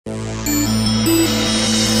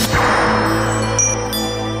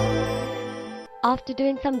after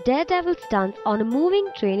doing some daredevil stunts on a moving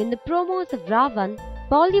train in the promos of Ra.One,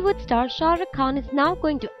 Bollywood star Shahrukh Khan is now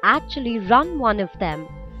going to actually run one of them.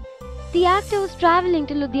 The actor who's travelling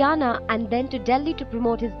to Ludhiana and then to Delhi to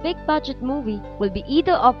promote his big-budget movie will be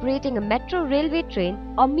either operating a metro railway train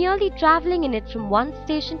or merely travelling in it from one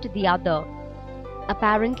station to the other.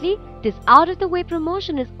 Apparently, this out-of-the-way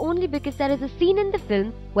promotion is only because there is a scene in the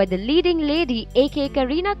film where the leading lady, aka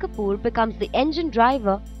Kareena Kapoor, becomes the engine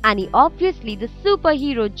driver and he, obviously the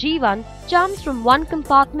superhero G.One, jumps from one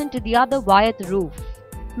compartment to the other via the roof.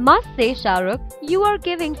 Must say, Shahrukh, you are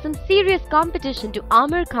giving some serious competition to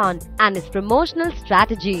Aamir Khan and his promotional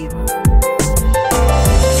strategies.